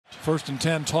First and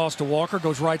 10, toss to Walker,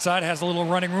 goes right side, has a little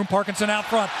running room. Parkinson out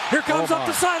front. Here comes up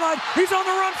the sideline. He's on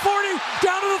the run, 40,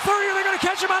 down to the 30. Are they going to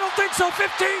catch him? I don't think so. 15,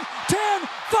 10,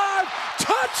 5,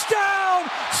 touchdown!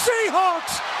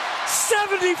 Seahawks,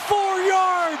 74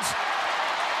 yards.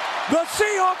 The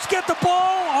Seahawks get the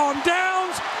ball on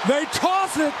downs. They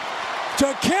toss it to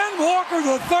Ken Walker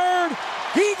III.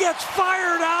 He gets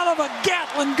fired out of a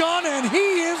Gatling gun, and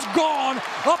he is gone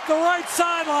up the right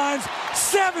sidelines.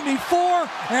 74,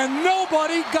 and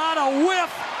nobody got a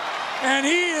whiff. And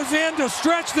he is in to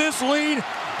stretch this lead.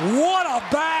 What a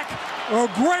back. A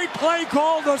great play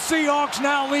call. The Seahawks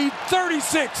now lead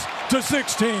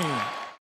 36-16.